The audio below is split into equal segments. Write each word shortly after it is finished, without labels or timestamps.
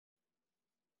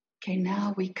Okay,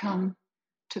 now we come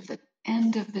to the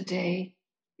end of the day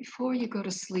before you go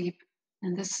to sleep.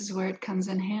 And this is where it comes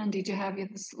in handy to have you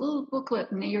this little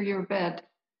booklet near your bed.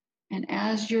 And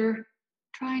as you're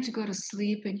trying to go to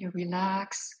sleep and you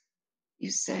relax,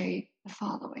 you say the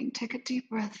following. Take a deep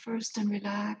breath first and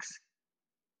relax.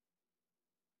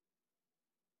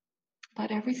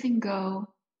 Let everything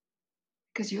go,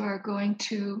 because you are going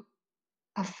to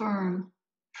affirm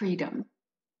freedom.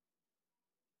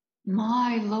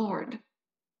 My Lord,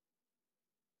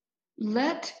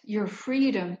 let your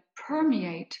freedom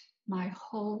permeate my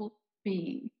whole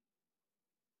being.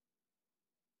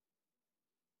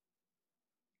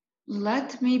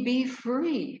 Let me be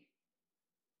free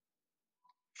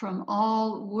from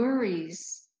all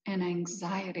worries and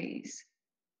anxieties,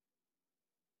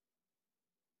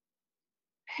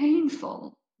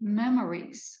 painful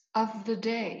memories of the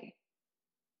day,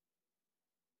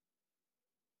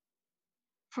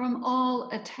 from all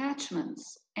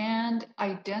attachments and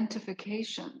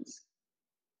identifications,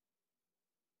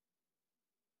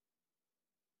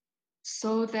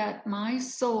 so that my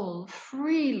soul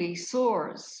freely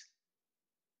soars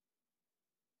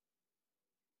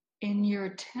in your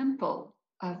temple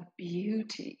of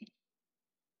beauty.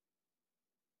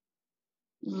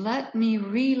 Let me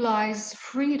realize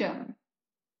freedom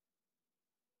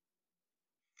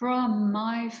from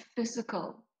my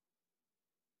physical,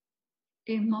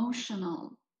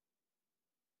 emotional,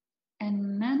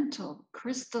 and mental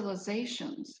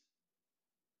crystallizations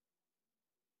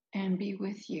and be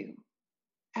with you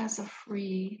as a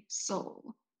free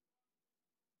soul.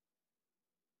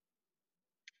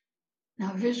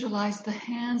 Now visualize the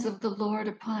hands of the Lord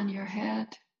upon your head,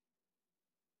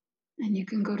 and you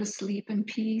can go to sleep in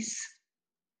peace.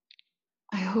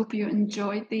 I hope you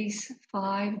enjoyed these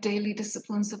 5 daily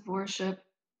disciplines of worship,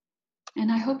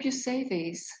 and I hope you say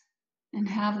these and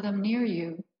have them near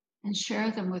you and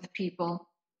share them with people.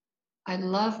 I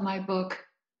love my book.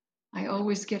 I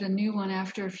always get a new one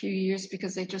after a few years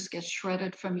because they just get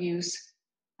shredded from use.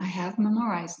 I have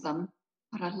memorized them,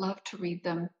 but I love to read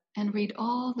them and read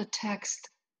all the text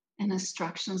and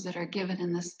instructions that are given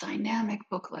in this dynamic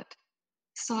booklet.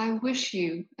 So I wish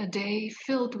you a day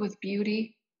filled with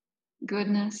beauty,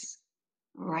 goodness,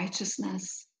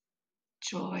 righteousness,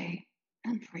 joy,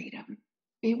 and freedom.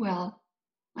 Be well.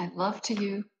 My love to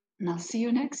you, and I'll see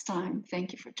you next time.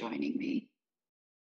 Thank you for joining me.